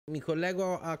mi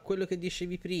collego a quello che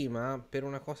dicevi prima per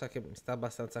una cosa che mi sta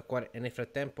abbastanza a cuore e nel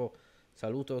frattempo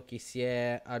saluto chi si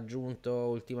è aggiunto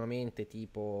ultimamente,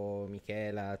 tipo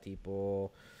Michela,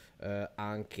 tipo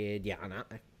anche Diana.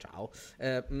 Ciao.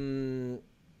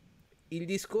 Il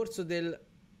discorso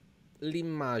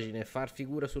dell'immagine, far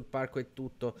figura sul palco e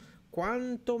tutto,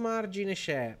 quanto margine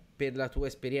c'è per la tua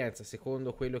esperienza,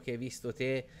 secondo quello che hai visto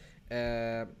te,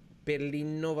 eh, per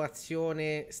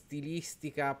l'innovazione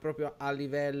stilistica proprio a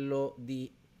livello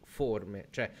di forme,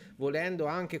 cioè volendo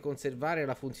anche conservare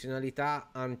la funzionalità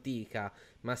antica,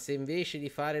 ma se invece di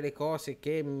fare le cose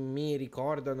che mi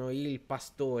ricordano il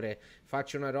pastore,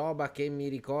 faccio una roba che mi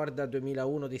ricorda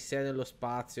 2001 di sé nello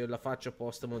spazio e la faccio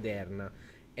postmoderna,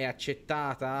 è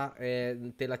accettata,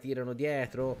 te la tirano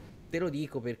dietro, te lo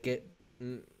dico perché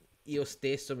io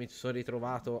stesso mi sono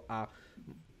ritrovato a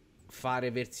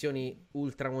fare versioni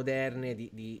ultramoderne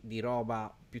di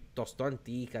roba piuttosto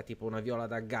antica, tipo una viola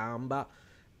da gamba,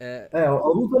 eh,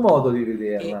 Ho avuto modo di e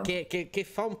vederla. che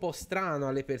fa un po' strano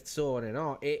alle persone,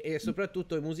 no? E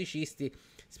soprattutto ai musicisti,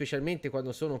 specialmente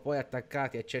quando sono poi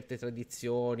attaccati a certe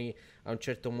tradizioni, a un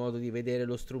certo modo di vedere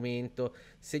lo strumento,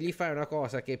 se gli fai una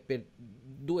cosa che per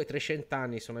 200-300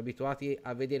 anni sono abituati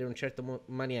a vedere in una certa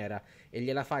maniera e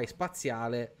gliela fai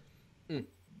spaziale, mm,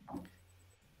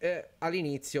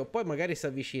 all'inizio, poi magari si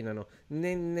avvicinano.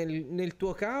 Nel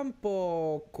tuo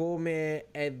campo, come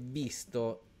è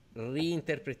visto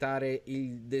reinterpretare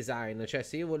il design? Cioè,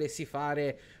 se io volessi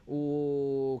fare,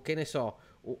 che ne so,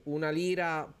 una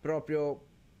lira proprio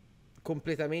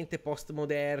completamente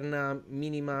postmoderna,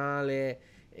 minimale,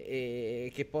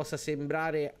 che possa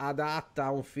sembrare adatta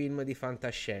a un film di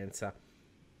fantascienza,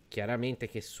 chiaramente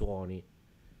che suoni.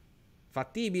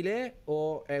 Fattibile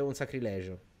o è un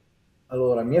sacrilegio?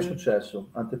 Allora, mi è successo,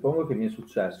 antepongo che mi è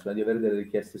successo, di avere delle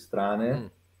richieste Mm,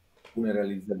 strane, alcune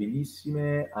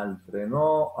realizzabilissime, altre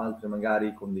no, altre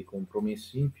magari con dei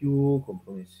compromessi in più,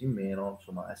 compromessi in meno,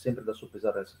 insomma, è sempre da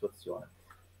soppesare la situazione.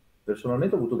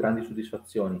 Personalmente ho avuto grandi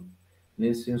soddisfazioni,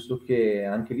 nel senso che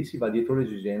anche lì si va dietro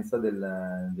l'esigenza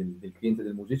del cliente,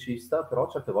 del musicista, però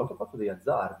certe volte ho fatto dei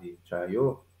azzardi, cioè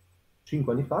io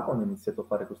 5 anni fa, quando ho iniziato a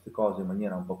fare queste cose in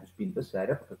maniera un po' più spinta e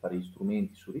seria, per fare gli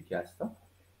strumenti su richiesta,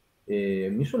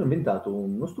 mi sono inventato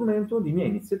uno strumento di mia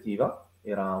iniziativa,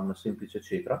 era una semplice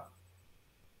cetra,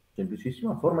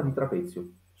 semplicissima, a forma di trapezio,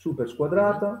 super mhm.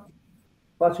 squadrata,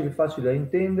 facile facile da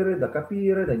intendere, da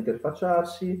capire, da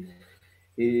interfacciarsi,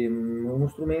 uno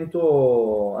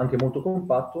strumento anche molto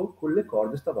compatto, con le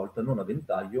corde stavolta non a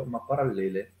ventaglio, ma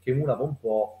parallele, che emulava un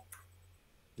po'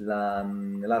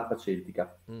 l'arpa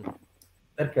celtica, Mm.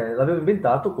 perché l'avevo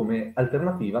inventato come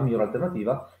alternativa, migliore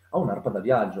alternativa, a un'arpa da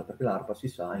viaggio, perché l'arpa si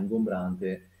sa, è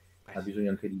ingombrante, ha Sì. bisogno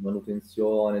anche di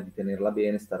manutenzione, di tenerla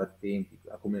bene, stare attenti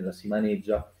a come la si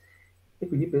maneggia, e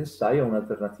quindi pensai a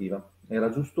un'alternativa. Era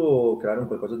giusto creare un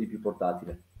qualcosa di più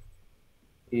portatile.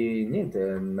 E niente,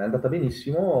 è andata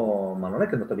benissimo, ma non è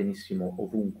che è andata benissimo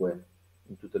ovunque,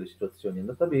 in tutte le situazioni. È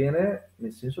andata bene,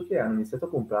 nel senso che hanno iniziato a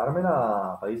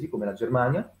comprarmela a paesi come la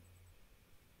Germania.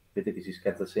 Vedete che si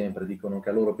scherza sempre, dicono che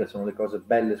a loro piacciono le cose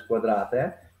belle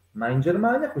squadrate, ma in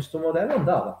Germania questo modello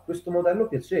andava, questo modello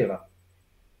piaceva.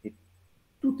 E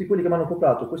tutti quelli che mi hanno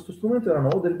comprato questo strumento erano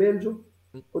o del Belgio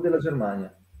Mm. o della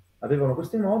Germania. Avevano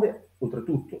queste mode,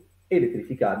 oltretutto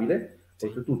elettrificabile, Sì.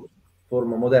 oltretutto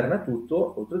forma moderna e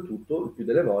tutto, oltretutto il più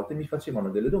delle volte mi facevano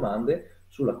delle domande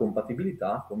sulla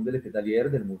compatibilità con delle pedaliere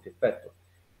del multieffetto.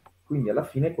 Quindi alla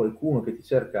fine qualcuno che ti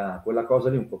cerca quella cosa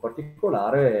lì un po'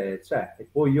 particolare c'è. E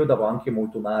poi io davo anche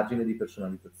molto margine di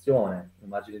personalizzazione, un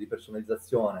margine di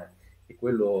personalizzazione, e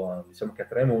quello diciamo che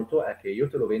attrae molto è che io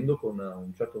te lo vendo con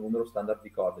un certo numero standard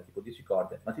di corde, tipo 10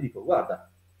 corde, ma ti dico guarda,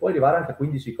 puoi arrivare anche a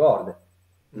 15 corde,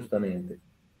 Mm, mm. giustamente.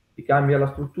 Ti cambia la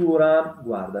struttura,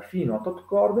 guarda, fino a tot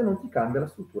corde non ti cambia la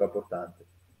struttura portante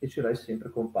e ce l'hai sempre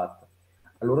compatta.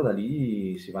 Allora da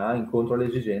lì si va incontro alle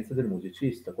esigenze del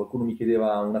musicista. Qualcuno mi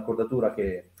chiedeva un'accordatura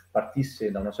che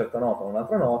partisse da una certa nota a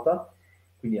un'altra nota,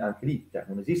 quindi anche lì cioè,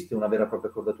 non esiste una vera e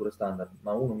propria accordatura standard,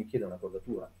 ma uno mi chiede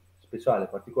un'accordatura speciale,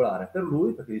 particolare per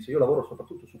lui, perché dice io lavoro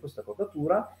soprattutto su questa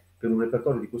accordatura, per un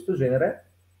repertorio di questo genere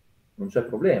non c'è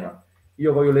problema.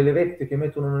 Io voglio le levette che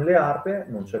mettono nelle arpe,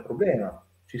 non Mm. c'è problema,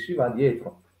 ci si va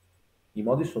dietro. I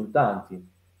modi sono tanti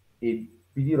e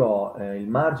vi dirò, il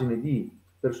margine di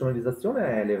personalizzazione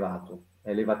è elevato, è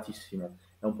elevatissimo.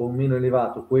 È un po' meno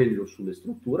elevato quello sulle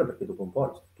strutture, perché dopo un po'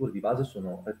 le strutture di base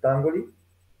sono rettangoli,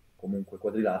 comunque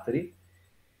quadrilateri,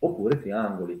 oppure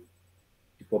triangoli.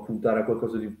 Si può puntare a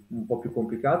qualcosa di un po' più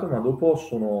complicato, ma dopo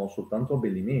sono soltanto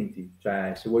abbellimenti.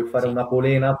 Cioè, se vuoi fare Sì. una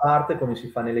polena a parte, come si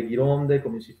fa nelle ghironde,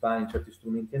 come si fa in certi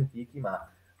strumenti antichi, ma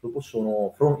dopo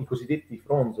sono i cosiddetti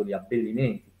fronzoli,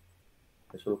 abbellimenti.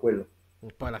 è solo quello.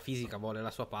 Poi la fisica vuole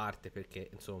la sua parte perché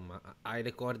insomma hai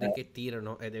le corde Eh, che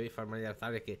tirano e devi far in maniera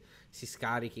tale che si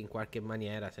scarichi in qualche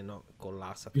maniera, se no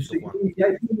collassa più tutto qua. segmenti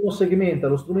hai, più uno segmenta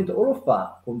lo strumento, o lo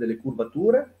fa con delle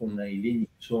curvature, con Mm, i legni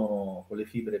che sono con le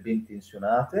fibre ben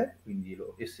tensionate, quindi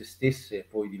esse stesse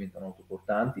poi diventano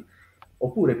autoportanti,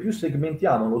 oppure più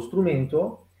segmentiamo lo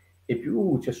strumento e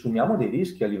più ci assumiamo dei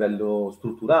rischi a livello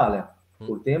strutturale. mm,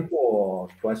 Col tempo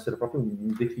può essere proprio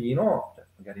un declino, cioè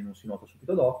magari non si nota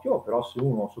subito d'occhio, però se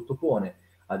uno sottopone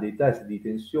a dei test di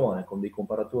tensione con dei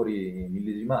comparatori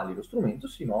millesimali lo strumento,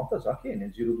 si nota già che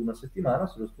nel giro di una settimana,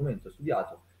 se lo strumento è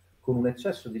studiato con un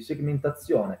eccesso di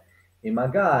segmentazione e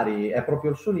magari è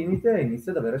proprio al suo limite,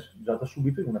 inizia ad avere già da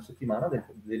subito in una settimana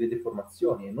delle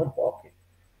deformazioni e non poche.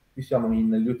 Qui siamo in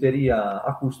liuteria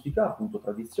acustica, appunto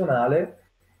tradizionale,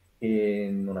 e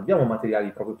non abbiamo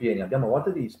materiali proprio pieni, abbiamo a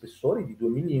volte degli spessori di 2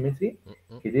 mm mm,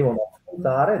 mm. che devono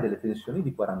affrontare delle tensioni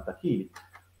di 40 kg,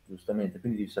 giustamente,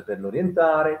 quindi devi saperlo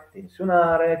orientare,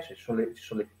 tensionare, ci sono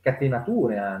le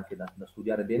catenature anche da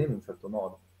studiare bene in un certo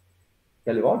modo. E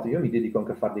alle volte io mi dedico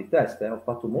anche a fare dei test, ho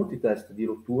fatto molti test di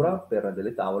rottura per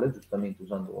delle tavole, giustamente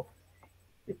usando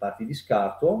le parti di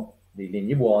scarto, dei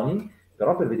legni buoni,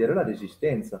 però per vedere la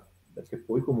resistenza, perché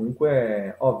poi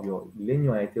comunque, ovvio, il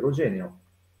legno è eterogeneo,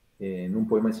 e non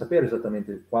puoi mai sapere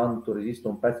esattamente quanto resiste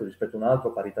un pezzo rispetto a un altro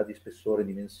a parità di spessore e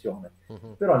dimensione,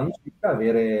 Mhm. però all'incirca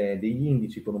avere degli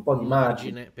indici con un po' Un di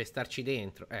margine, margine per starci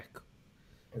dentro, ecco,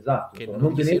 esatto, che insomma, non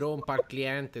non gli si tenere... rompa al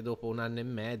cliente dopo un anno e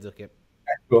mezzo, che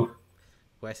Ecco,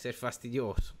 può essere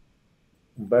fastidioso.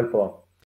 un bel po'.